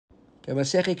So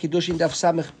Masechet Kiddushin Daf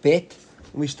Samech Bet.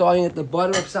 We're starting at the bottom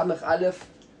of Samech Aleph,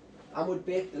 Amud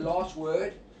Bet, the last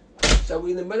word. So we're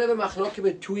in the middle of a machloket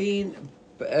between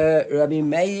Rabbi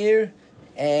Meir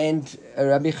and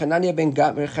Rabbi Hanina ben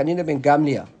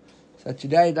Gamliel. So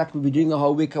today, like we'll be doing the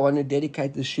whole week, I want to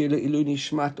dedicate the Shir Ilu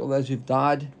Nishmat, all those who've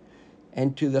died,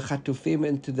 and to the Chatufim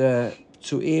and to the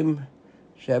Tzuim.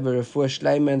 Should have a refuah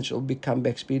shleima and shall come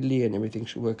back speedily and everything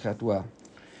should work out well.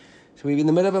 So we're in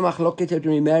the middle of a machloket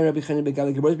between Rabbi Meir and Rabbi Hanina ben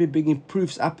Gamliel. We're both been bringing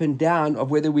proofs up and down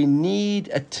of whether we need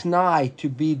a t'nai to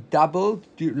be doubled,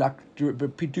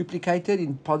 duplicated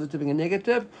in positive and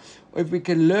negative, or if we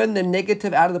can learn the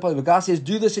negative out of the positive. The guy says,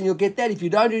 do this and you'll get that. If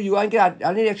you don't do it, you won't get it.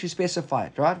 I need to actually specify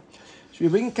it, right? So we're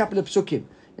bringing a couple of psukim.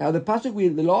 Now the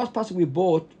last pasuk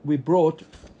we brought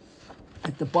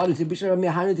at the bottom, im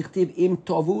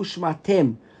tovu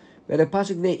shmatem. We had a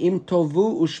pasuk there, im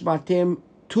tovu ushmatem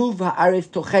tuv ha'aretz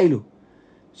tochelu.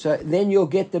 So then you'll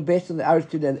get the best of the aretz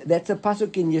today. That's a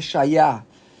pasuk in Yeshaya.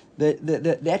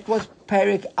 That was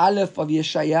Perek Aleph of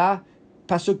Yeshaya,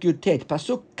 pasuk Yutet.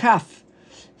 Pasuk Kaf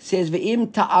says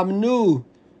ve'im ta'amnu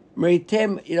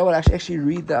meritem. You know what? I should actually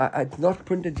read that. It's not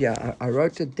printed here. I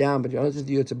wrote it down, but to be honest with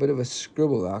you, it's a bit of a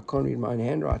scribble. I can't read my own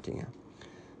handwriting here.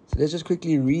 So let's just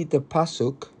quickly read the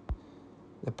pasuk.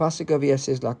 The pasuk over here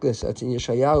says like this. It's in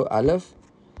Yeshayahu Aleph,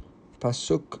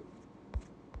 pasuk.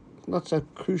 Not so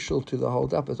crucial to the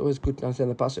hold up. It's always good to understand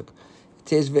the pasuk. It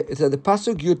says, so the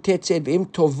pasuk Yutet said, "V'im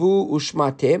tovu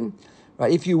ushmatem,"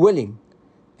 right? If you're willing,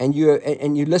 and you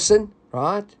listen,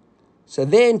 right? So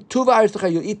then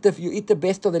tuva you eat the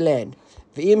best of the land.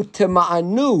 V'im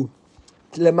tema'anu,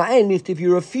 lema'en means if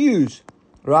you refuse,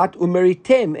 right?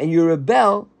 Umeritem and you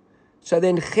rebel. So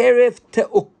then cherev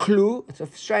te'uklu. It's a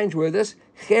strange word. This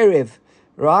cherev,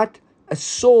 right? A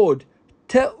sword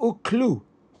te'uklu.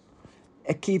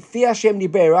 Because Hashem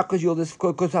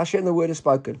the word is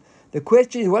spoken. The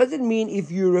question is, what does it mean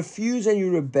if you refuse and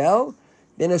you rebel?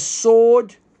 Then a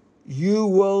sword you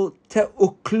will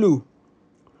te'uklu.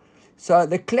 So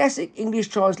the classic English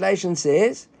translation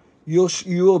says you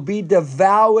will be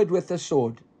devoured with the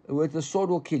sword. The sword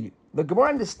will kill you. The Gemara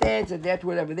understands that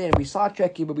word over there, and we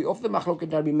sidetrack you, but we off the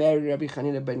machloket Rabbi Meir and Rabbi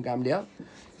Hanina ben Gamliel.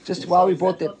 Just while we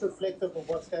brought that. That's not reflective of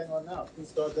what's going on now.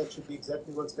 Please God, that should be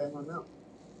exactly what's going on now.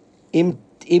 Im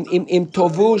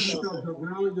tovush.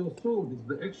 Devour your soul is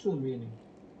the actual meaning.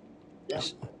 Yeah.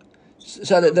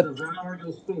 So the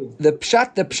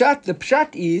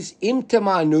pshat is im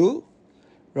temanu,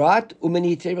 right?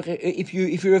 If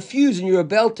you refuse and you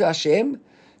rebel to Hashem,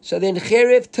 so then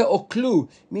cherev te'oklu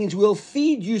means we'll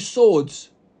feed you swords.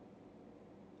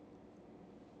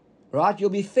 Right? You'll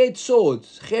be fed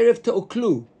swords. Cherev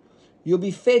te'oklu. You'll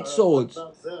be fed swords.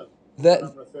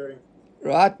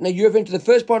 Right? Now you're referring to the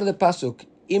first part of the pasuk.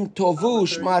 Im tovu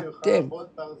shmatem.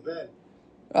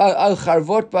 Oh,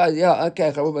 charvot ba, yeah,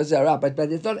 okay, charvot ba zera. But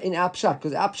it's not in our pshat,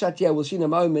 because our pshat here, we'll see in a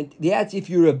moment, that's if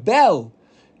you rebel,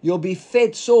 you'll be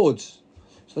fed swords.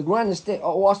 So the Gemara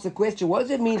ask the question, what does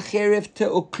it mean, cherev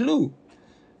te'oklu?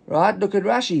 Right? Look at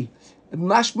Rashi.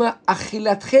 Mashma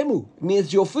achilatchemu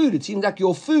means your food. It seems like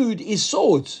your food is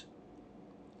swords.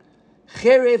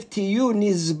 Cherev tiyu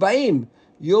nizbaim.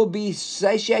 You'll be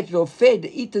satiated or fed,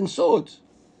 eaten swords.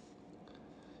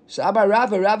 So Abba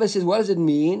Rava says, what does it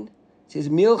mean? It says,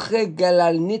 Milche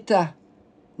galalnita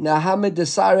nahamed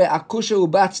desare akusha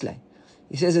ubatzle.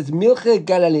 He says it's milche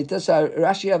galalnita. So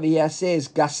Rashi over here says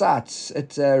gasatz.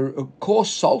 It's a coarse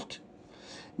salt.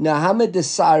 Nahamed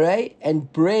desare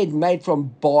and bread made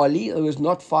from barley. It was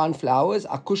not fine flours.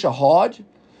 Akusha hard.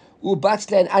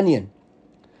 Ubatzle and onion.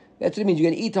 That's what it means. You're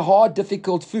going to eat hard,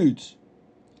 difficult foods.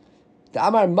 The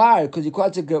Amar Mar, because he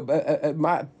quotes a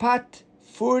pat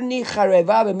furni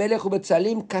chareva b'melech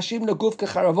u'betzalim kashim leguf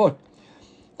kecharavot.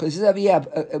 Because this is over here,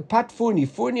 pat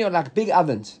furni are like big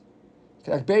ovens,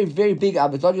 like very very big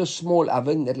ovens, not your small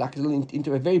oven that like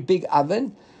into a very big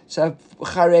oven. So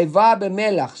chareva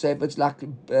b'melech, so if it's like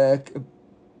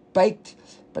baked,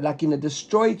 but like in a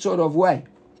destroyed sort of way,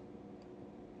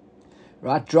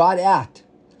 right, dried out,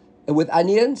 and with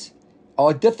onions,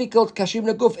 are difficult kashim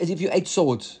leguf, as if you ate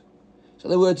swords. So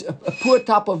in other words, a poor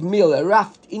type of meal, a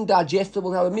rough,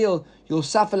 indigestible type of meal, you'll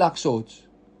suffer like swords.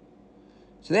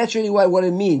 So that's really what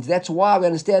it means. That's why we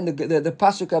understand the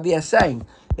pasuk over here saying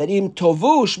that im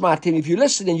tovu shmatim, if you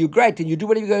listen and you're great and you do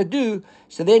whatever you're going to do,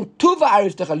 so then tuva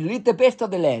arif techal, you'll eat the best of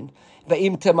the land.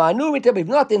 Ve'im temanu, if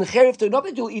not, then cherif techal, not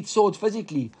that you'll eat swords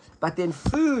physically, but then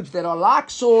foods that are like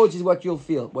swords is what you'll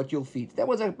feel, what you'll feed. That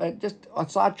was just a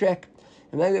sidetrack.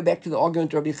 And then we go back to the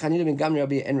argument of Rabbi Chanina ben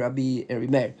Gamliel and Rabbi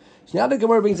Meir. So now the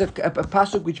Gemara brings a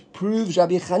pasuk which proves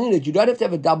Rabbi Chanina that you don't have to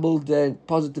have a doubled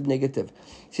positive negative.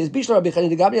 It says, Bishlo Rabbi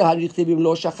Chanina Gamliel, Harichtiv im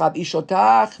lo shachab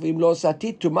ishotach, vim lo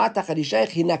satit tumatach hadishayich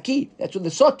hinaki. That's what the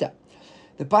sota.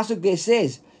 The pasuk there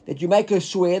says that you make her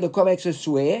swear, the Torah makes her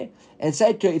swear, and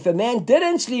say to her, if a man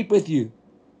didn't sleep with you,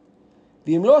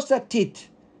 vim lo satit,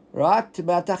 right,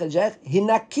 tumatach hadishayich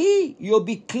hinaki, you'll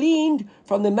be cleaned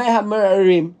from the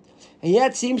mehamararim. And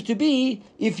yet it seems to be,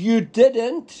 if you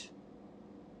didn't,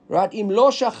 right, im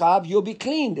lo shachav, you'll be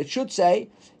cleaned. It should say,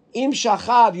 im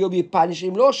shachav, you'll be punished.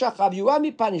 Im lo shachav, you won't be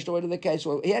punished, or whatever the case.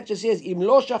 Well, here it just says, im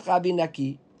lo shachav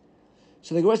inaki.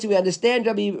 So the Gemara, we understand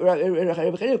Rabbi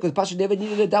Chanina, because Pasha never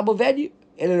needed a double value.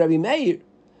 And Rabbi Meir,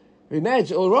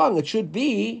 it's all wrong. It should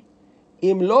be,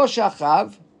 im lo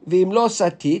shachav, v'im lo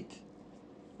satit,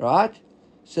 right?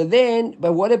 So then,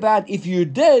 but what about if you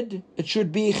did? It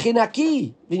should be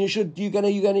chinaki. Then you're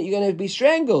gonna be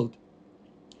strangled.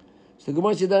 So the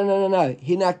Gemara said no.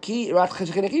 Hinaki, right?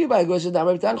 Chinaki. But the Gemara said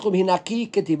hinaki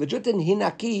ketiv. But just in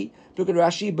hinaki, look at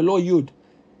Rashi below yud.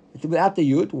 It's without the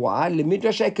yud. Why?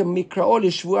 Lemidrashay mikrao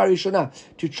lishvua rishona,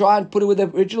 to try and put it with the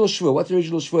original shvua. What's the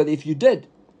original shvua? If you did.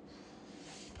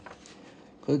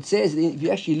 Because it says, if you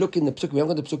actually look in the psukim, we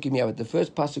haven't got the psukim here, but the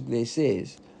first pasuk there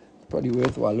says, probably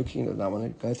worthwhile looking at it now. I want to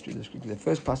go through this quickly. The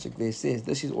first pasuk there says,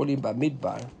 this is all in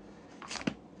Bamidbar.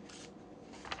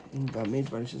 In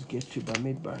Bamidbar, let's just get to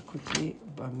Bamidbar quickly.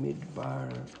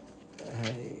 Bamidbar,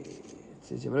 it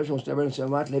says,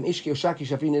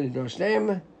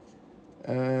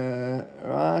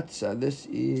 right, so this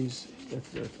is,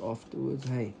 that's afterwards,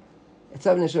 hey. Ish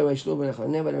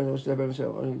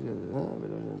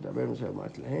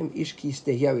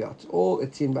kiste, here we are. It's all,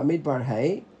 it's in Bamidbar,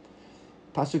 hey.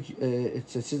 Pasuk, it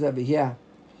says over here.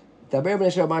 דבר בני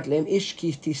אשר אמרת להם, איש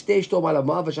כי תסתה אשתו מעל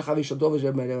המה, ושכב אשתו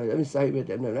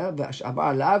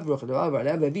ועבר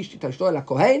עליו, והביא את אשתו אל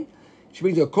הכהן,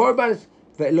 שבring לו קורבן,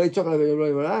 ולא יצוק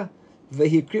עליו,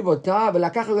 והקריב אותה,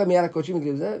 ולקח אותה מיד הקודשים,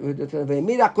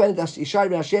 והעמיד הכהן את אישה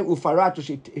בן השם, ופרט לו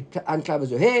שטען כלל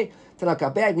וזוהה, תנה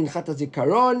כפיה את מנחת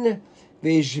הזיכרון,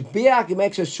 והשביע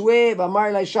כמק שסווה,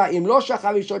 ואמר לאישה, אם לא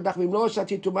שכב אשתו לך, ואם לא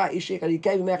שתי טומאה, איש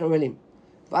יקה ממך רבלים.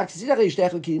 ועד תצליח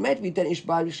לאשתך וכי מת וייתן איש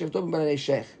בעל ושבתו מבעלי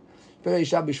אשך. פרע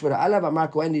אישה בשבועה עליו, ואמר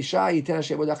כהן אישה, ייתן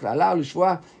השם הודך לעלה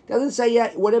ולשבועה. Doesn't say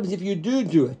yet what happens if you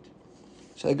do it.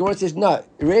 So the Gemara says no.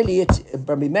 Really, it's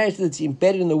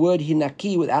embedded in the word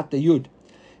hinaki without the yud.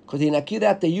 Because hinaki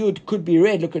without the yud could be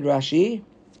read. Look at Rashi.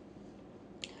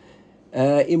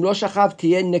 אם לא שכב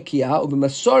תהיה נקייה,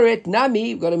 ובמסורת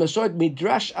נמי, we've got a מסורת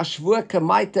מדרש השבוע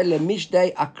כמייתה למשדי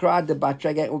אקרא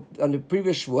דבטרגה on the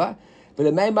previous שבוע,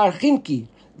 ולמימר חינקי,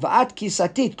 ועד כי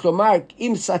סתית, כלומר,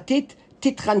 אם סתית,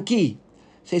 תתחנקי.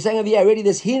 So he's saying over here, already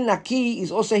this hinaki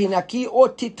is also hinaki or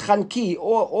titchanki,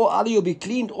 or either you'll be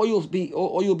cleaned or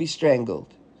you'll be strangled.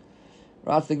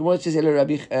 Right? So the Gemara says,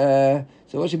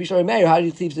 so what's Rabbi Shlomo Meir? How do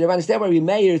you think? So they understand why Rabbi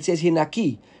Meir it says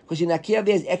hinaki, because hinaki over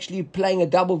there is actually playing a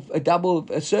double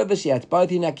service here. It's both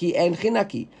hinaki and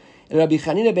chinaki. And Rabbi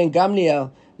Chanina ben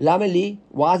Gamliel, lameli,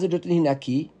 why is it written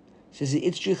hinaki? Says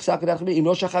it's true. Im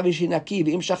lo shachav ish hinaki,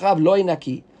 v'im shachav lo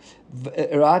hinaki.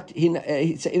 Right? Im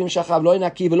shachav lo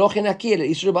hinaki v'lo chinaki.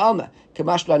 Yisru ba'alma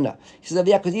kamash lana. He says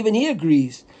because even he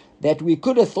agrees that we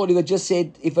could have thought he would just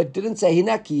said, if it didn't say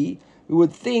hinaki, we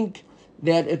would think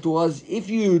that it was if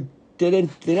you didn't,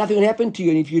 then nothing would happen to you,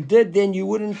 and if you did, then you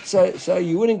wouldn't. So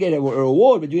you wouldn't get a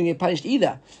reward, but you wouldn't get punished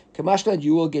either. Kamash lana,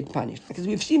 you will get punished, because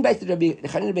we've seen basically Rabbi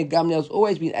Chanina ben Gamliel has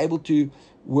always been able to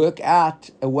work out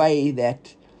a way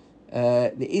that.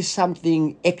 There is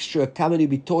something extra coming to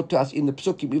be taught to us in the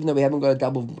psukim, even though we haven't got a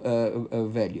double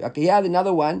value. Okay, here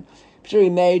another one. If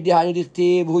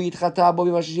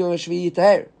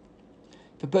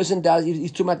a person does,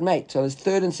 he's tumat mate. So his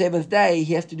third and seventh day,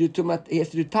 he has to do tumat. He has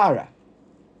to do tara.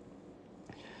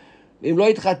 And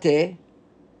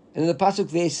the pasuk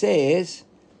there says,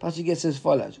 pasuk gets as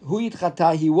follows: Hu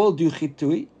yitchata, he will do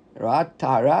chitui, right,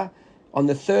 tara, on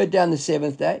the third day and the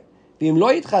seventh day. And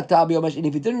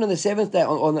if he didn't on the seventh day,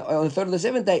 on the third or the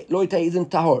seventh day, loita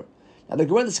isn't tahor. Now the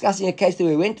Gemara discussing a case that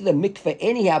we went to the mikveh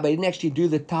anyhow, but he didn't actually do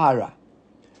the tahara.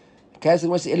 Okay, so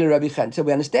what's the Rabbi Chan? So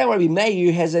we understand Rabbi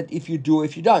Meir has it if you do or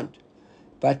if you don't.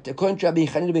 But according to Rabbi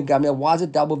Chanina ben Gamliel, why is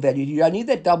it double valued? You don't need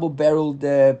that double-barreled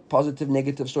positive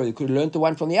negative story. You could have learned the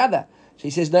one from the other. So he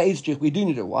says no, it's true. We do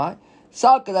need it. Why?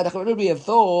 We have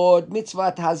thought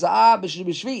mitzvah hazah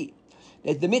b'shvi,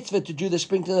 that the mitzvah to do the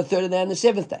sprinkling on the third day and the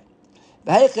seventh day.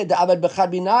 If you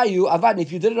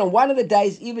did it on one of the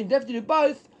days, even if you have to do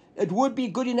both, it would be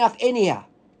good enough anyhow.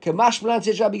 No, the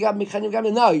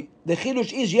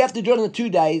chidush is you have to do it on the 2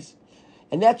 days,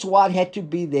 And that's why it had to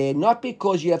be there, not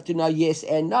because you have to know yes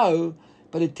and no,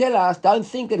 but to tell us, don't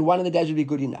think that one of the days will be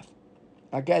good enough.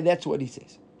 Okay, that's what he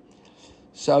says.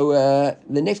 So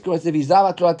the next question is,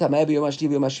 now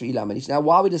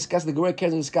while we discuss, the Gemara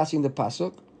is discussing the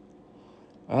pasuk.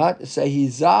 Right? So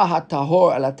hizah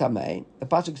hatahor ala tamei. The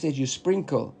pasuk says you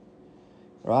sprinkle,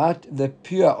 right, the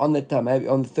pure on the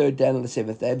tamei on the third day and on the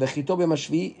seventh day. V'chito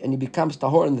b'mashvi, and he becomes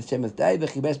tahor on the seventh day.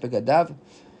 V'chibes begadav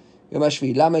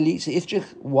b'mashvi. Lamali. So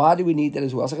why do we need that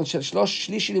as well? Second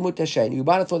shlishi limut hashem. You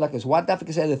might have thought like this. Why do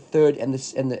you say the third and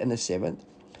the seventh?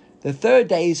 The third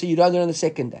day is so you don't do it on the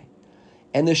second day,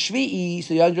 and the shvi'i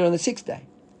so you don't do it on the sixth day.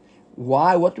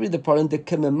 Why? What would be the problem? The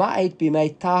kememait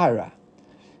b'mei tahara.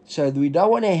 So we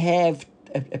don't want to have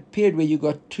a period where you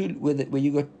got two with it, where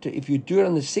you got two, if you do it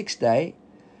on the sixth day.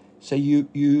 So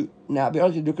you now be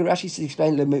honest. Look at Rashi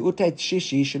explain le'meutet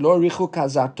shishi shelo richu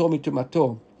kazato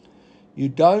mitumato. You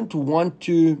don't want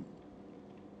to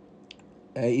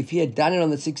if he had done it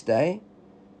on the sixth day.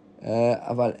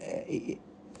 The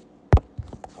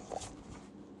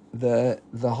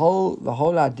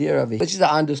whole idea of it. This is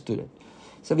I understood it.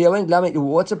 So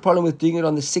what's the problem with doing it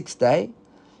on the sixth day?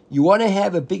 You want to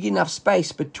have a big enough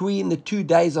space between the 2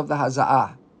 days of the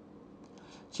haza'ah.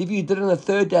 So if you did it on the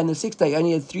third day and the sixth day, you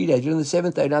only had 3 days. You did it on the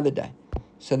seventh day, another day.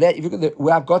 So that if you look at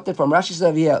where I've got that from, Rashi says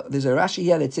over here. There's a Rashi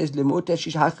here that says Lemuta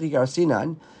shish hachrik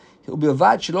arsinan.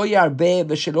 Ubilvad shelo yarbe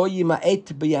v'shelo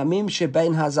yima'et b'yamim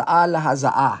shebein haza'ah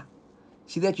lahaza'ah.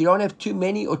 See that you don't have too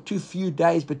many or too few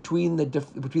days between the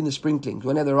sprinklings. You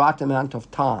want to have the right amount of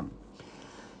time.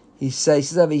 He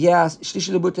says over here,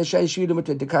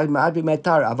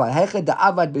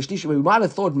 we might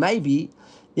have thought maybe,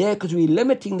 because we're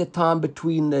limiting the time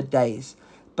between the days.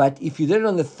 But if you did it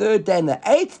on the third day and the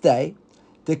eighth day,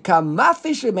 the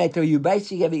kamafish matter, you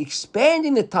basically have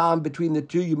expanding the time between the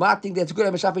two. You might think that's good.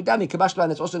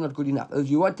 That's also not good enough.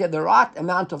 You want to have the right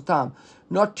amount of time,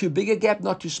 not too big a gap,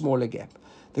 not too small a gap.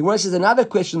 The Gemara says another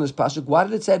question in this pasuk. Why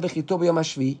did it say v'chito b'yom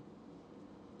hashvi?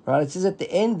 Right, it says at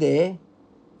the end there.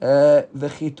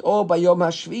 V'chit'o b'yom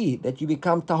hashvi, that you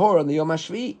become tahor on the yom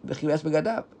hashvi. V'chivas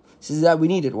begadav. Says that we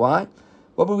need it. Why?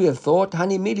 What would we have thought?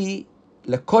 Hani mili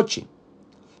lekochim.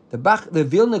 The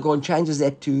Vilna Gaon changes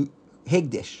that to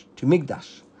hegdesh, to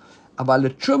migdash. Aval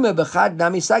letruma b'chad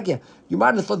nami sagya. You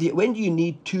might have thought that when do you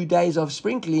need 2 days of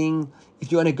sprinkling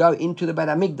if you want to go into the Beit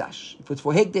HaMikdash? If it's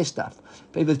for hegdesh stuff,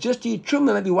 but if it's just to eat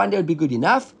truma, maybe 1 day would be good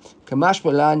enough. Kamash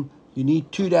bolan. You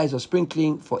need 2 days of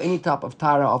sprinkling for any type of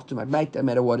tara after mate, no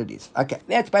matter what it is. Okay,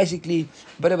 that's basically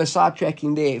a bit of a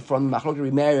sidetracking there from Machlok Rabbi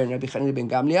Meir and Rabbi Chanina ben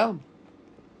Gamliel.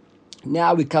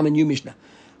 Now we come a new Mishnah.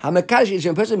 Hamakash is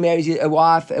when a person marries a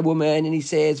wife, a woman, and he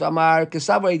says, "Amar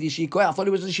kasavra idishiko." I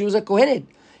thought she was a kohenet.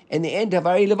 In the end,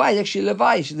 Havari Levi is actually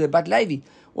Levi. She's a Bat Levi.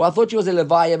 Or I thought she was a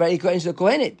Levi, Havari Kohen, she's a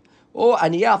kohenet. Or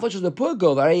Aniyah, I thought she was a poor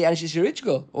girl, and she's a rich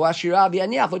girl. Or Ashira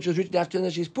Aniyah, I thought she was rich enough to know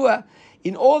she's poor.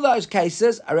 In all those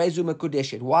cases, Arezu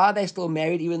Mekudeshet. Why are they still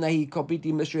married even though he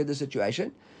completely misread the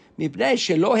situation? No, but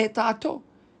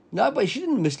she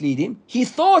didn't mislead him. He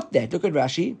thought that. Look at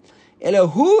Rashi. He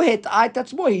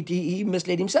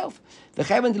misled himself. He's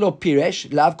not Varim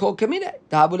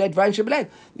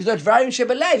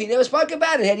Shebelev. He never spoke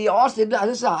about it. Had he asked him,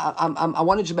 I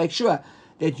wanted to make sure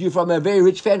that you're from a very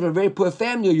rich family, from a very poor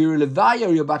family, or you're a Levi,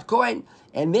 or you're a Bat Kohen.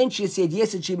 And then she said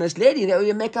yes, and she misled him. That would be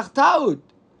a Mekach Taud.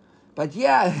 But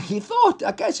yeah, he thought.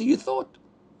 Okay, so you thought.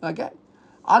 Okay.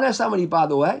 I know somebody, by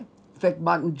the way. In fact,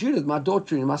 Judith, my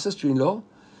daughter and my sister-in-law,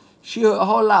 she her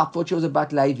whole life thought she was a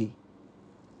Bat Levi.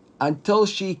 Until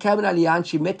she came in Aliyah and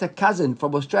she met a cousin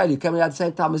from Australia who came in at the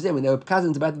same time as them. When they were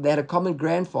cousins, but they had a common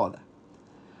grandfather.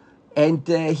 And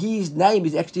his name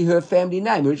is actually her family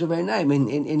name, her original family name.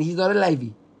 And he's not a Levi.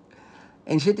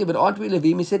 And she said, but aren't we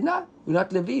Levim? He said, no, we're not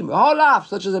Levim. Her whole life,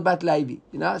 such as a Bat Levi.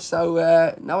 So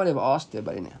no one ever asked her,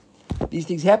 but anyhow. These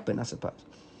things happen, I suppose.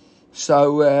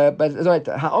 So, but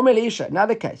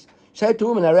another case. Say to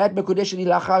woman,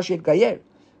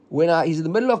 when he's in the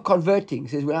middle of converting, he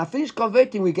says, when I finish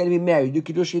converting, we're going to be married. Do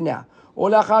Kiddushin now.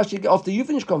 Or after you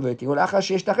finish converting, he's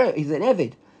an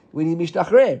Eved. When he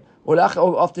mishtachrer, or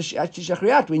after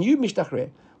shachriat, when you mishtachrer.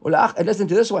 And listen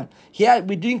to this one. Here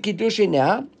we're doing Kiddushin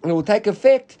now, and it will take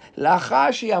effect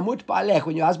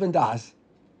when your husband dies.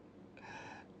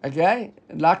 Okay?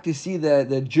 I'd like to see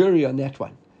the jury on that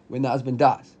one, when the husband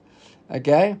dies.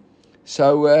 Okay?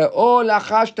 So, or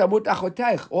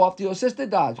after your sister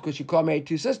dies, because you can't marry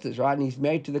 2 sisters, right? And he's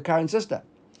married to the current sister.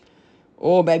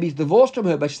 Or maybe he's divorced from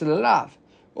her, but she's still alive.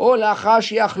 Or after you do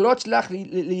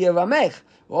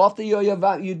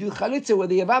chalitza with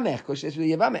the yevamech, because she's with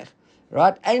the yevamech.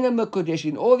 Right? Ain't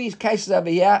Kiddushin. All these cases over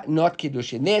here, not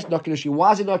Kiddushin. There's not Kiddushin.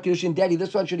 Why is it not Kiddushin? Daddy,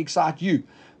 this one should excite you.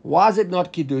 Why is it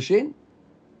not Kiddushin?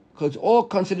 Because it's all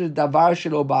considered Davar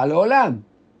Shelo Ba'al Olam.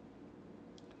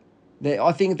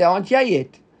 I think they aren't here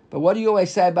yet. But what do you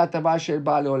always say about Davar Shelo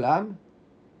Ba'al Olam?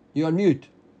 You're on mute.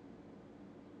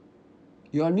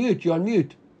 You're on mute. You're on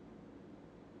mute.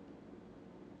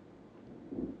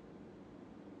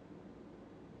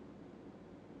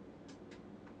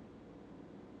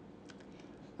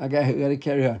 Okay, we got to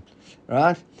carry on.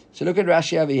 Right? So look at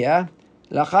Rashi over here.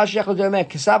 לאחר שיכול לדבר,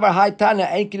 כסבר היי תנא,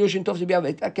 אין קידושין טוב שביעה,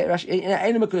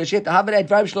 אין מקודשת, הבל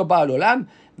הדברים שלו באו לעולם,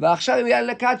 ועכשיו הם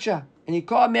יעלה לקדשה. And you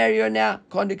can't marry her now,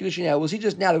 can't do Kiddushin now. We'll see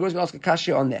just now, the girl's going to ask a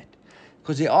kasha on that.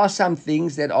 Because there are some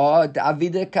things that are the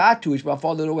Avida Katu, which my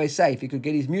father would always say, if he could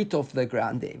get his mute off the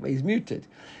ground there, where he's muted.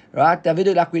 Right?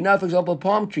 Avida, like we know, for example,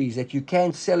 palm trees, that you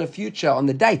can't sell a future on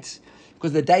the dates,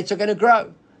 because the dates are going to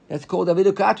grow. That's called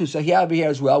Avida Katu. So here over here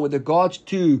as well, with regards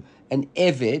to an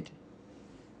Eved,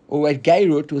 or at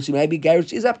Geirut, we'll see, maybe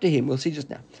Geirut is up to him. We'll see just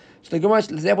now. So the Gemara,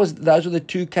 those were the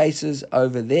two cases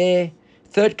over there.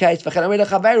 Third case, he says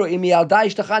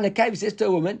to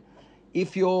a woman,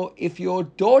 if your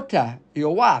daughter,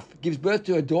 your wife, gives birth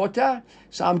to a daughter,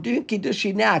 so I'm doing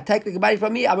Kiddushin now, take the money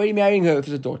from me, I'm already marrying her if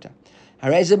it's a daughter.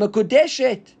 Right? That's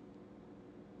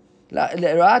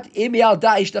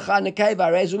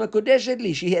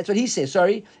what he says,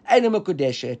 sorry.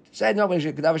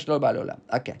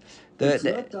 Okay. It's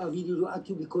not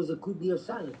Avidu because it could be a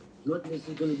son, not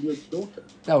necessarily going to be a daughter.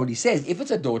 No, what he says, if it's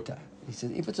a daughter, he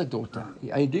says, if it's a daughter,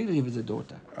 I do if it's a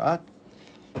daughter, right?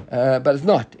 But it's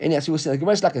not. And as we said, the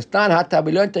Gemara is like a stan hata.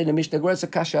 We learned in the Mishnah. The Gemara is a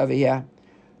kasha over here.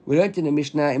 We learned in the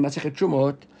Mishnah in Masechet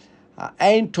Trumot,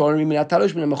 ein torim min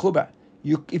atalush min mechubar.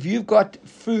 If you've got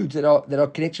foods that are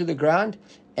connected to the ground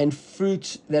and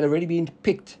fruits that have already been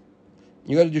picked,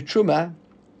 you got to do truma.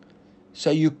 So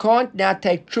you can't now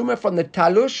take truma from the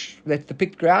talush, that's the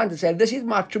picked ground, and say, this is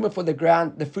my truma for the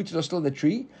ground, the fruits that are still in the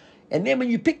tree. And then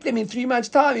when you pick them in 3 months'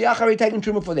 time, you're already taking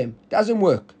truma for them. Doesn't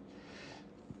work.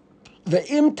 The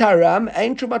im taram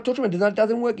ain't truma truma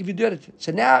doesn't work if you do it.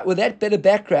 So now, with that better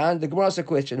background, the Gemara asks a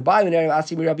question. Ask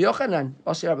Rabbi Yochanan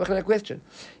a question.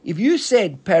 If you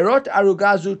said perot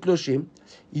arugazu tlushim,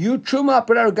 you truma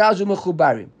perot arugazu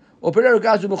mechubarim, or perot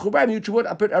arugazu mechubarim, you truma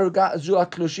perot arugazu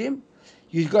atlushim.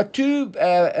 You've got two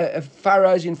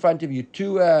furrows in front of you,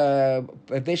 two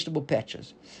vegetable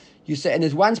patches. You say, and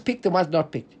there's one's picked and one's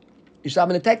not picked. You say, I'm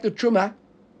going to take the truma.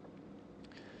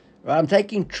 Right, I'm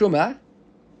taking truma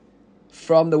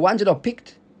from the ones that are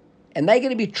picked, and they're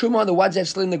going to be truma on the ones that are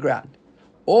still in the ground.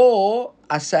 Or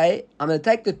I say, I'm going to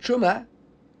take the truma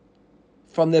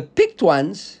from the picked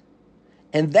ones,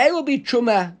 and they will be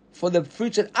truma for the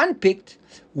fruits that are unpicked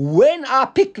when I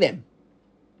pick them.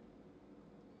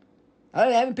 I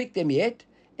haven't picked them yet,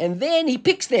 and then he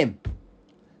picks them.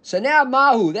 So now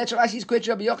Mahu, that's Rashi's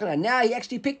question, Rabbi Yochanan. Now he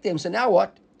actually picked them, so now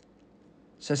what?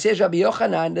 So says Rabbi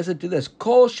Yochanan, listen to this,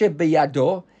 Kol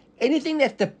shebeyado, anything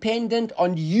that's dependent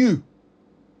on you.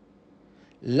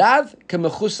 Lav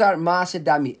kemechusar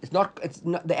ma'asedami. It's not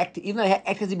the act, even though the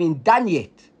act hasn't been done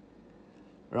yet.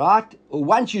 Right? Or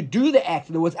once you do the act,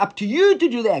 it was up to you to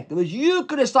do the act. It was you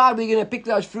could decide whether you're going to pick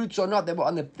those fruits or not. They were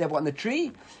on the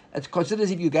tree. It's considered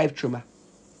as if you gave truma.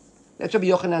 That's Rabbi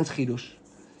Yochanan's chidush.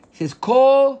 He says,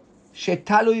 "Kol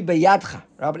shetalui beyadcha."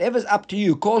 Right? Whatever's up to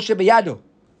you. Kol shebeyado.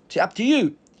 It's up to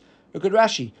you. Look at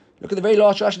Rashi. Look at the very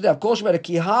last Rashi there. Kol shebeyado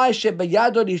ki hai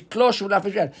shebeyado lishklosh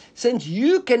v'lafishad. Since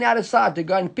you can now decide to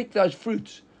go and pick those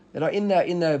fruits that are in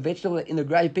the vegetable in the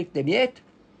ground, you picked them yet.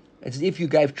 It's as if you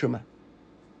gave truma.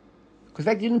 Because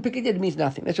the fact you didn't pick it yet, it means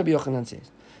nothing. That's what Rabbi Yochanan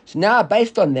says. So now,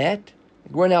 based on that,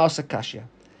 we're now ask a kasha.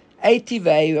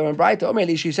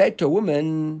 She said to a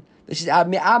woman, this is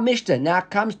our Mishnah now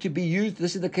comes to be used.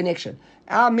 This is the connection.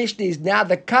 Our Mishnah is now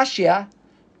the kasha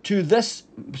to this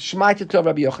Shmaita of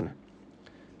Rabbi Yochanan.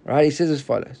 Right? He says as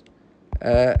follows: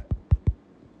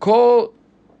 Call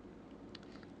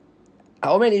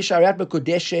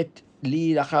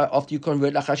after you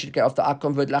convert, after I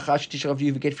convert, after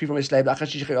you get free from a slave, after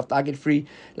I get free,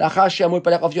 after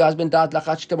your husband dies,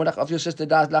 after your sister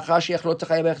dies,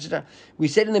 we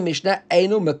said in the Mishnah,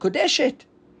 Einu Mekodeshet.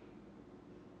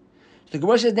 The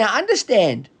Gemara says, now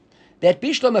understand that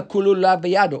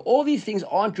all these things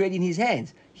aren't ready in his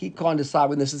hands. He can't decide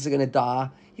when the sister is going to die.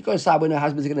 He can't decide when her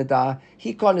husband is going to die.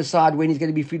 He can't decide when he's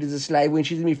going to be freed as a slave, when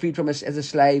she's going to be freed from as a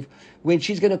slave, when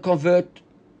she's going to convert.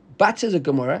 But says a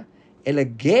Gemara,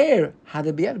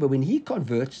 but when he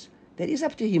converts, that is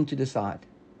up to him to decide.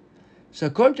 So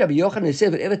according to Rabbi Yochanan,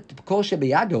 says whatever kol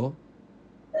shebeyado,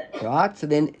 right? So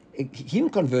then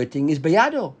him converting is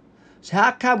beyado. So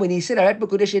how come when he said, Aret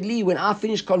Mekudeshet Li, when I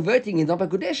finished converting, he's not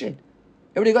Mekudeshet?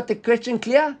 Everybody got the question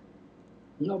clear?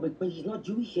 No, but he's not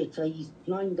Jewish yet, so he's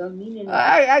flying down mean anything.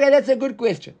 Okay, that's a good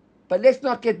question. But let's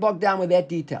not get bogged down with that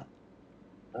detail.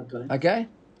 Okay?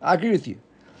 I agree with you.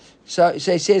 So he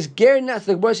says, Ger,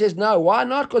 the Gemara says, no. Why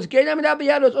not? Because Ger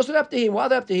is also up to him. Why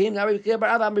up to him? Ger,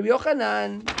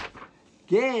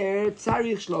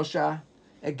 Tzarich Shlosha.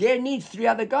 A Ger needs 3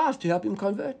 other guys to help him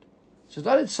convert. So it's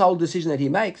not a sole decision that he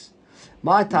makes.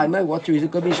 My time, what's the reason?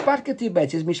 Because Mishpat Ketib,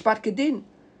 it says Mishpat Kedin.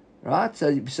 Right?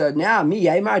 So now, me,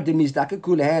 Yemar, de Mizdaka,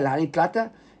 Kulehel, Hani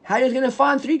Klata. How are you going to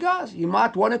find 3 guys? You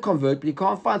might want to convert, but you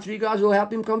can't find 3 guys who will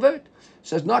help him convert.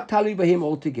 So it's not Tali by him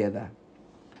altogether.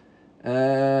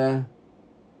 But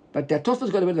that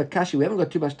Tosfos got a bit of a kashi. We haven't got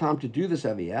too much time to do this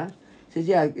over here. It says,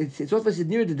 yeah, it's also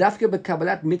near the dafka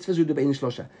b'kabbalat mitzvahs u'debein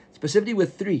shlosha. Specifically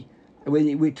with 3.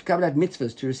 When we to kabbalat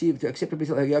mitzvahs, to accept a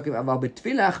piece of Yaakov, aval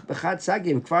betfilach b'chad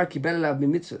sagim kvar kibel alav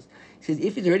mitzvahs. He says,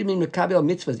 if he's already been mekabel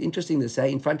mitzvahs, interesting to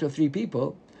say, in front of 3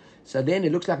 people, so then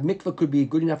it looks like mikvah could be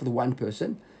good enough for the 1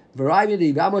 person. V'rayim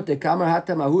yedivamot tekamar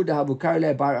hata mahud habukar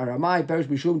le bar aramai perish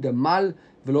bishum demal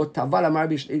v'lo taval amar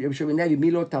b'shum nevi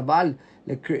milo taval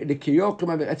lekiryo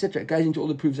klumar etc. It goes into all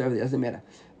the proofs over there. Doesn't matter.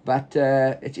 But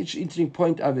it's an interesting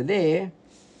point over there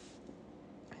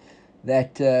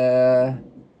that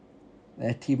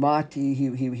that he might be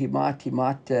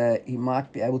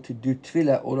able to do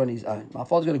tefillah all on his own. My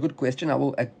father's got a good question. I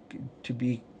will, to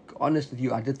be honest with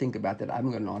you, I did think about that. I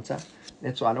haven't got an answer.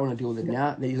 That's why I don't want to deal with it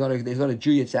now. There's not a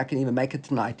Jew yet, so I can even make it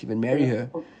tonight, even marry her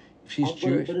if she's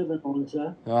Jewish. I've got a bit of an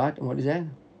answer. All right, and what is that?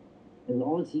 And the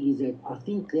answer is that I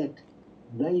think that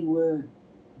they were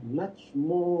much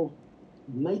more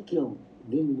makel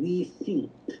than we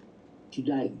think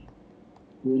today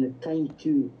when it came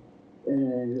to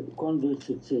converts,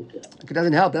 etc. It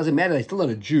doesn't help. It doesn't matter. They're still not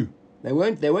a Jew. They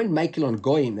weren't makel on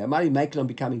goyim. They might be makel on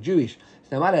becoming Jewish. So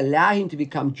they might allow him to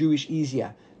become Jewish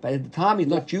easier. But at the time he's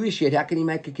not Jewish yet. How can he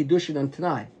make a Kiddushin on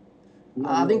tonight?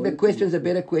 I think the question is a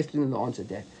better question than the answer,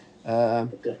 Dad.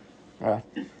 Okay. All right.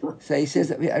 So he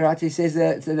says, right? He says,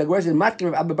 so the word is matler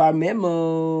of Abba Bar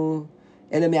Memo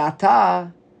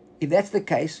Elemeata. If that's the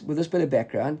case, with this bit of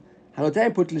background,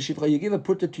 you give a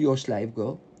putter to your slave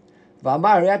girl.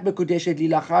 After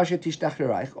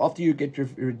you get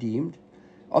redeemed,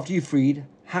 after you freed,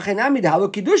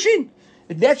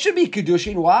 that should be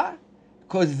Kiddushin. Why?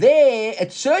 Because there,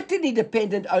 it's certainly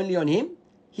dependent only on him.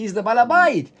 He's the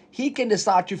Balabayit. He can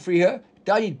decide to free her.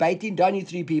 Don't need baiting, don't need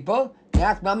 3 people.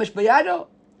 How do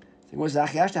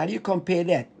you compare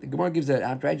that? The Gemara gives an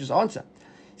outrageous answer.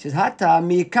 It says, Hata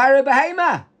mikara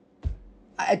behema.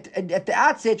 At the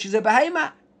outset, she's a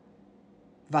behema.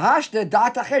 Vahashta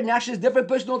dat acher. Now she's a different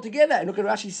person altogether. And look at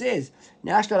what Rashi says.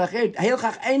 There's no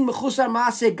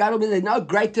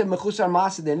greater mechusar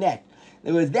maaseh than that. In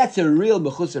other words, that's a real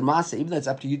mechusar maaseh, even though it's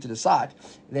up to you to decide.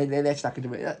 That's like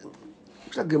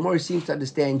looks like Gemara seems to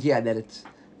understand here that it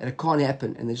can't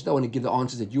happen, and they just don't want to give the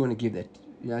answers that you want to give.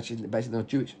 That she's basically not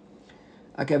Jewish.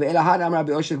 Okay, but Elahad Amar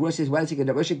Rabbi Osher says, well,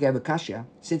 Rabbi Osher gave a kasha,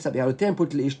 said something. Halotem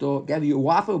put leishto, gave you a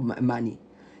wife of money,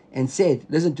 and said,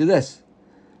 listen to this.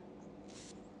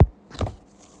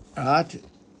 Right,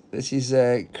 this is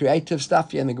creative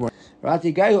stuff here in the Gemara. Right,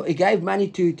 he gave money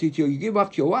to you give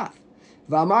up to your wife.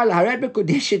 Here's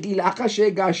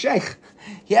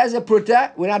a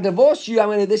pruta. When I divorce you, I'm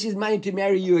going to. This is money to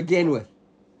marry you again with.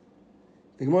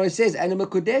 The Gemara says, "Anima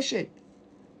kodeshet."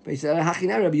 But he said,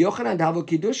 "Hachina Rabbi Yochanan davo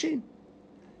kiddushin."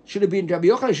 Should have been Rabbi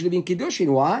Yochanan. Should have been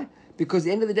kiddushin. Why? Because at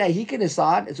the end of the day, he can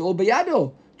decide. It's all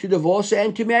bayado to divorce her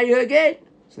and to marry her again.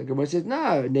 So the Gemara says,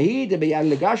 "No, nahi de bayad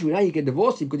legash. Now you can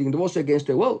divorce him because you can divorce her against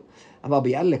her will. About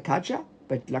bayad lekacha."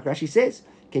 But like Rashi says,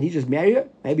 can he just marry her?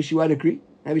 Maybe she won't agree.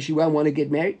 Maybe she won't want to get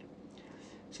married.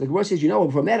 So the Gemara says,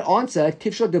 from that answer,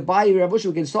 Tifshot Debai Rav Osher,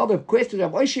 we can solve a question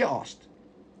Rav Osher asked.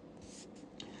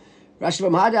 Rashi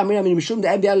from Hada Amir Amir Mishum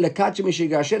De'em Bi'al Lekatcha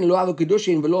Mishigashen Lo Avu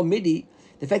Kiddushin V'Lo Midi.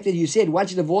 The fact that you said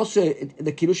once you divorce her,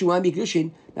 the Kiddushin won't be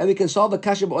Kiddushin. Now we can solve a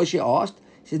kasha Rav Osher asked.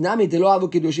 He says, Nami De Lo Avu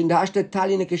Kiddushin Da'ashta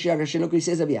Tali Nekeshiagashen. Look what he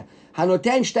says over here.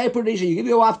 Hanoten Shtei Prodisha. You give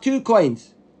your wife 2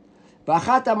 coins.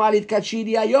 V'Achat Amar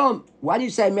Litkatshidi Ayom. Why do you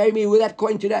say marry me with that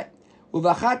coin today?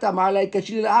 Uvachat Amar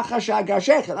Litkatshidi La'achasha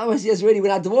Gashech. In other words, he has already,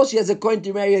 when I divorce, he has a coin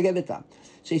to marry again at the time.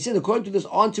 So he said, according to this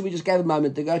answer we just gave a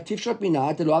moment ago, Tifshot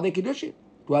Minah De Lo Avu Kiddushin.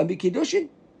 Do I be Kiddushin?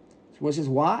 So one says,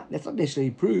 why? That's not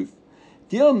necessarily proof.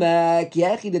 Dilma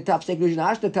Kiechi the top Kiddushin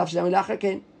Hash the top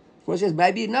Samilachar. One says,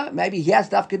 maybe he has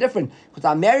stuff different. Because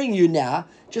I'm marrying you now,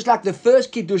 just like the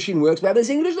first Kiddushin works, maybe this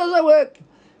English doesn't work.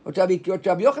 What Rabbi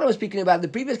Yochanan was speaking about, the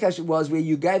previous case was where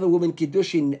you gave a woman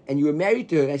Kiddushin and you were married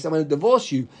to her and someone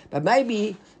divorced you. But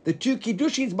maybe the 2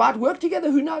 Kiddushins might work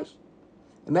together, who knows?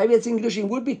 And maybe it's in Kiddushin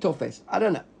would be tofes. I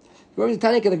don't know. The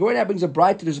Gemara now brings a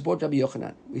bride to support Rabbi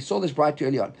Yochanan. We saw this bride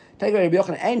early on. Take Rabbi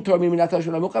Yochanan and Torah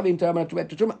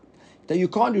that you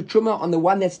can't do truma on the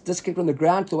one that's disconnected from the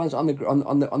ground to the ones on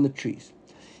the trees.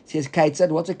 It says Kate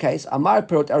said, what's the case? Amar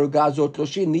perot arugazo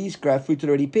tloshin. These fruits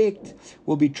already picked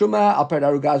will be truma. Al perot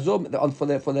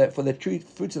arugazo for the tree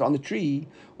fruits that are on the tree.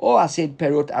 Or I said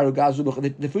perot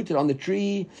arugazo the fruits that are on the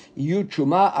tree. You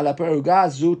truma al perot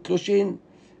arugazo tloshin.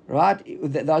 Right,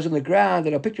 those on the ground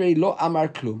that are picked already. Lo amar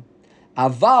klum.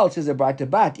 Aval says a brighter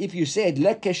but if you said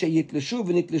lekeshe yitleshu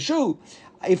v'nitleshu,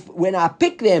 if when I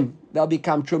pick them they'll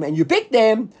become truma and you pick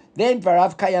them then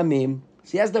varav kayamim.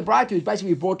 See, as the brighter is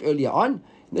basically brought earlier on.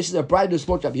 This is a brighter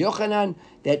support of Yochanan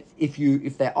that if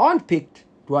they aren't picked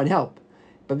it won't help.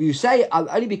 But if you say I'll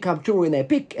only become truma when they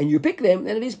pick and you pick them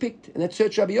then it is picked, and that's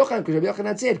search Rabbi Yochanan because Rabbi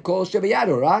Yochanan said kol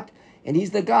shevayado, right, and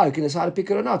he's the guy who can decide to pick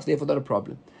it or not. So therefore not a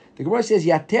problem. The Gemara says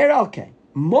yater al-kain,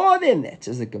 more than that,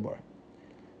 says the Gemara.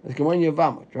 The Gemara in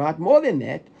Yevamot, right? More than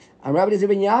that, and Rabbi Eliezer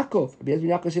ben Yaakov. Rabbi Eliezer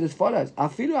ben Yaakov said as follows: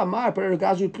 Afilu amar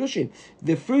peregazu klushin.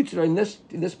 The fruits that are in this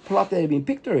plot that have been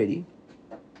picked already.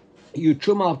 You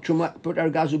truma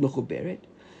peregazu mechuberet.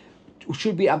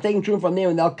 Should be. I'm taking truma from there,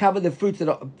 and they'll cover the fruits that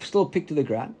are still picked to the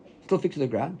ground,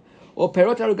 Or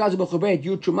perot arugazu mechuberet.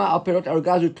 You truma al perot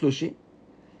arugazu klushin.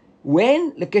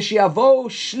 When lekeshiavo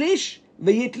shlish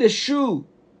veyitleshu,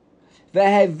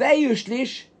 veheveyu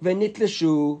shlish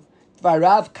venitleshu.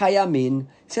 Varav kayamin.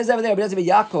 It says over there, but doesn't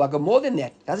Yaakov. I got more than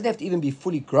that. It doesn't have to even be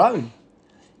fully grown.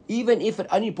 Even if it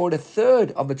only brought a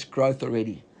third of its growth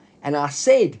already. And I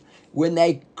said, when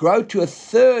they grow to a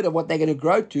third of what they're going to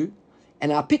grow to,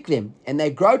 and I pick them, and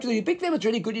they grow to, you pick them, it's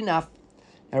really good enough.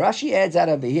 Now Rashi adds it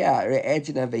over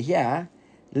here,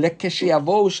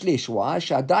 lekeshiyavo shlish. Why?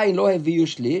 Shadayin lo heviyu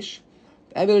shlish.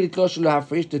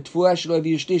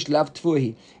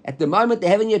 At the moment, they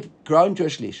haven't yet grown to a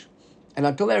shlish. And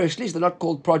until they're a shlish, they're not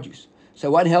called produce. So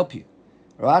it won't help you.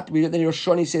 Right? Then Rosh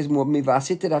Shoni says,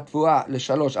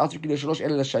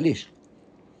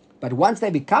 but once they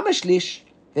become a shlish,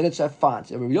 then it's so fine.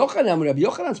 So Rabbi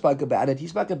Yochanan spoke about it. He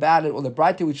spoke about it, or the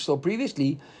brighter which we saw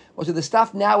previously, was that the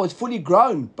stuff now was fully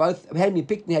grown. Both had been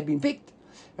picked and had been picked.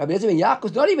 Rabbi Eliezer ben Yaakov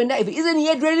is not even now, if it isn't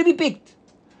yet ready to be picked.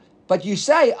 But you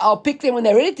say, I'll pick them when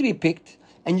they're ready to be picked,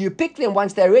 and you pick them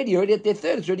once they're ready, already at their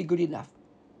third, it's already good enough.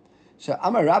 So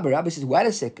Amar Rabbi says, wait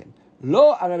a second.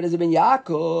 Lo Rabbi Eliezer ben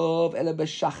Yaakov ele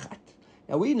b'shachat.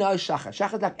 Now we know shachat.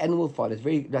 Shachat is like animal fodder. It's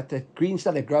very like the green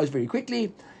stuff that grows very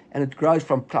quickly, and it grows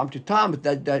from time to time, but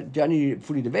they're only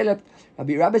fully developed.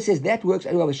 Rabbi says that works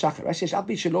only with shachat. Rashi says,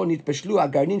 Alpi shelo nit b'shlu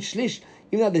agarnin shlish.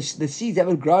 Even though the seeds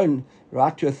haven't grown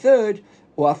right to a third,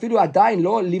 or afilu adayin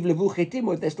lo liv levu chetim,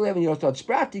 or if they still haven't started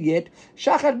sprouting yet,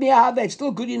 shachat mi'ahava. It's still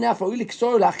good enough for ulik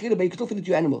sorol achila, but you can still feed it to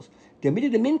your animals. The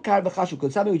minkar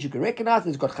v'chashuv, something which you can recognize, and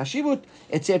it's got chashivut,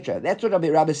 etc. That's what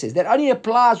Rabbi says. That only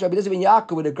applies, Rabbi Eliezer ben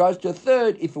Yaakov, when it grows to a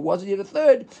third. If it wasn't yet a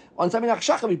third, on something like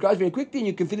shachar, it grows very quickly, and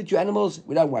you can feed it to your animals.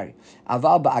 We don't worry.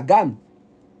 Aval ba'agam,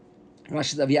 Rashi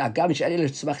says, agam yish'alil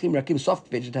tzmachim rakim,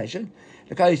 soft vegetation.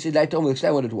 The guy said later on, we'll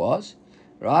explain what it was.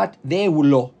 Right there,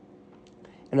 lo.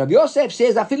 And Rabbi Yosef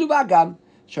says, afilu ba'agam,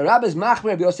 sharab is machmer.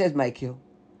 Rabbi Yosef makil.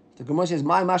 The Gemara says,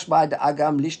 "My mashba the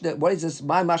agam lishna." What is this?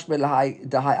 My mashba the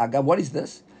high agam. What is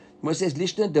this? The Gemara says,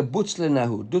 "Lishna the butzle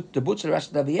nahu." The butzle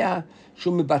Rashi daviyah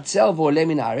shum mibatzel v'oleh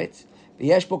min haaretz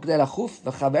v'yesh bo k'dei lachuf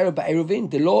v'chaveru ba'eruvin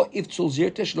delo iftzul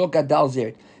zirte shlo gadal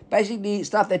zirt. Basically,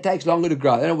 stuff that takes longer to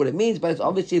grow. I don't know what it means, but it's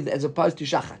obviously as opposed to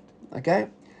shachat. Okay.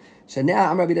 So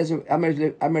now Amar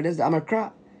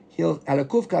Kra he'll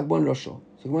halakuf kagbon rosho. So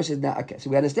the Gemara says now. Okay.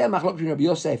 So we understand machlok between Rabbi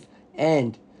Yosef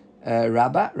and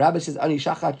Rabbi says only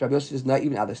shachat. Rabbi Yosef says no,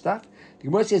 even other stuff. The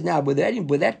Gemara says now with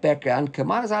that background,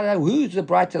 who's the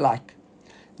brighter like?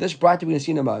 This brighter we're going to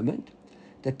see in a moment.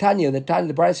 The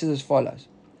brighter says as follows: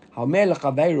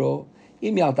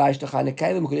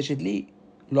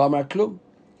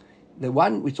 the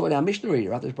one we saw in our missionary,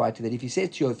 right? This brighter that if he says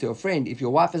to your friend, if your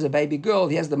wife is a baby girl,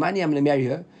 he has the money, I'm going to marry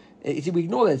her. We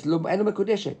ignore that. It's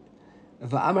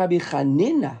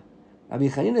Rabbi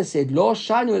Chanina said, Lo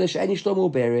shanu ele she'en ishto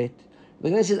mu'beret.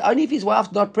 Rabbi Chanina says, only if his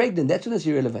wife's not pregnant, that's when it's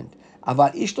irrelevant.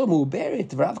 Aval ishto mu'beret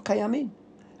v'rav kayamin.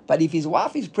 But if his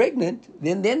wife is pregnant,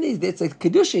 then that's a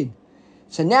Kiddushin.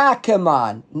 So now, come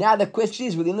on. Now the question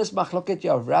is, within this machloket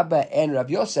of Rabbi and Rav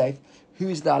Yosef, who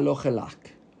is the halacha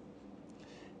like?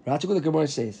 Right, look what the Gemara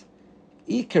says.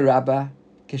 Ike Rabba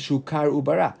keshukar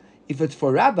ubara. If it's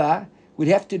for Rabba, we'd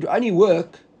have to only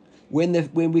work when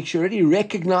we should already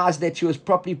recognize that she was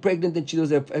properly pregnant and she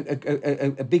was a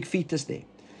big fetus there.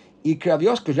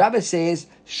 Because Rabbi says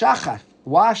shachat.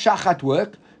 Why shachat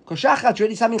work? Because shachat's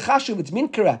already something chashuv. It's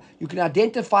minkara. You can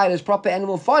identify it as proper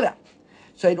animal fodder.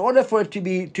 So in order for it to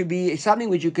be something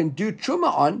which you can do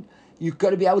truma on, you've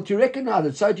got to be able to recognize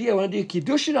it. So, I want to do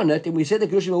Kiddushin on it, and we said the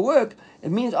Kiddushin will work.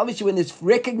 It means, obviously, when it's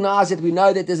recognized that we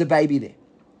know that there's a baby there.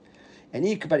 And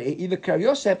even Rabbi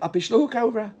Yosef, Apishlohu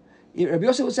Kavra. Rabbi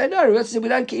Yosef will say, no, Rabbi Yosef said, we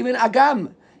don't care, even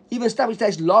Agam, even stuff which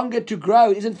takes longer to grow,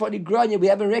 it isn't fully grown yet, we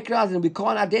haven't recognized it, and we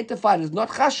can't identify it, it's not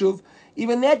chashuv,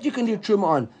 even that you can do truma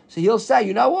on. So he'll say,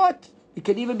 you know what? You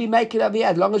can even be making over here,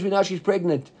 as long as we know she's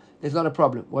pregnant, there's not a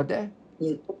problem. What there?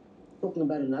 You're talking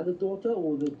about another daughter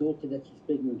or the daughter that she's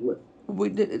pregnant with?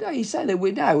 No, he's saying that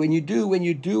we know when you do. You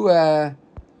need to limit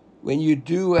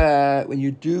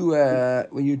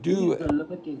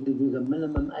it. There's a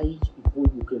minimum age before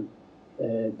you can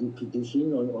do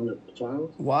Kiddushin on a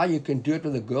child. Why you can do it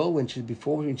with a girl when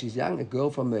she's young, a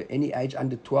girl from any age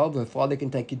under 12, her father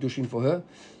can take Kiddushin for her.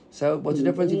 So what's the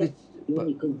difference if it's...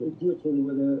 You can do it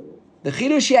with a... The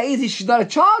Chiddush here is she's not a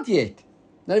child yet.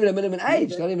 Not even a minimum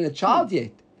age, not even a child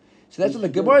yet. So that's what the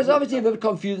Gemara is obviously a bit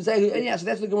confused and say, anyhow, so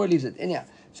that's what the Gemara leaves it. Anyhow,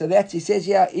 so that's, he says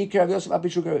here, now the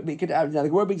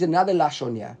Gemara brings another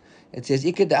Lashon here. It says,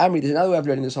 Ikad the Amri, there's another way of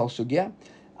learning this whole sugya.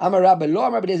 Amar Rabba lo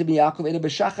Amar B'nei ben Yaakov ela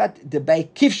b'shachat debei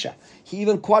kivsha. He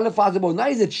even qualifies it more.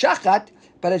 Not is it shachat,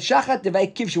 but it's shachat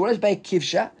debei kivsha. What is bei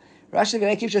kivsha? Rashi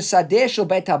debei kivsha sadeh shel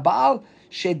beit habal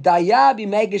shedaya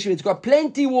b'megesh. It's got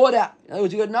plenty water. In other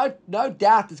words, you've got no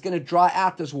doubt it's going to dry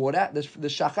out this water, this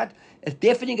shachat. It's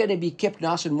definitely going to be kept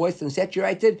nice and moist and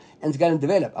saturated, and it's going to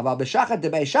develop. Aval b'shachat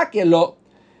debei shaker lo.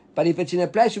 But if it's in a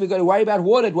place where we've got to worry about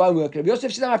water, it won't work. Rabbi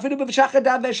Yosef said, Rabbi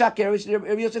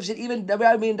Yosef said, even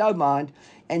don't mind.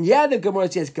 And yeah, the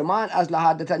Gemara says, come on, as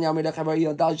lahad Netanya melech havari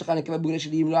yondal shechan keva b'gulei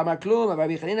shalim lo amar klum,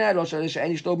 Rabbi Chanina lo shalish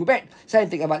ein ishlo mubet. Same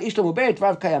thing. Aval ishlo mubet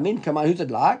vav kayamin. Come on, who's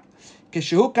it like?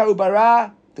 Keshehu karu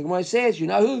bara. The Gemara says, you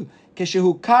know who?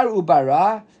 Keshehu karu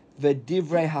bara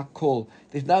v'divrei hakol.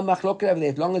 There's no machloket over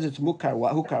there as long as it's mukar.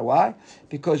 Hukar. Why?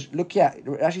 Because look here,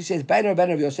 Rashi says, Beiner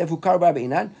Rabbi Yosef who karu bara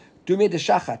beinan. Dumei de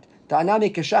shachat.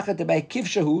 Ta'anami keshachat debei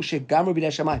kivshahu shegamru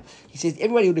b'nei shamayim. He says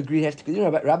everybody would agree it has to be.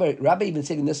 Rabbi even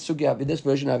said in this sugya, in this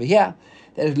version over here,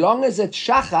 that as long as it's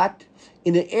shachat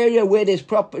in an area where there's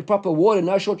proper water,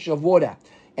 no shortage of water,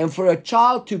 and for a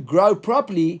child to grow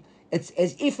properly, it's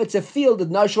as if it's a field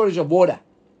with no shortage of water.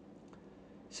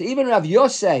 So even Rav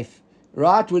Yosef,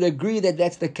 right, would agree that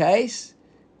that's the case.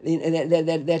 Even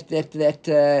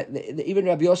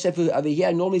Rav Yosef over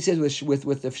here normally says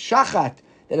with the shachat,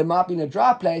 that it might be in a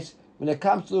dry place, when it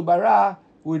comes to bara,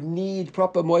 would need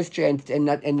proper moisture and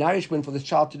nourishment for the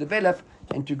child to develop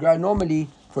and to grow normally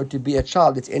for it to be a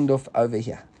child. It's end off over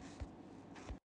here.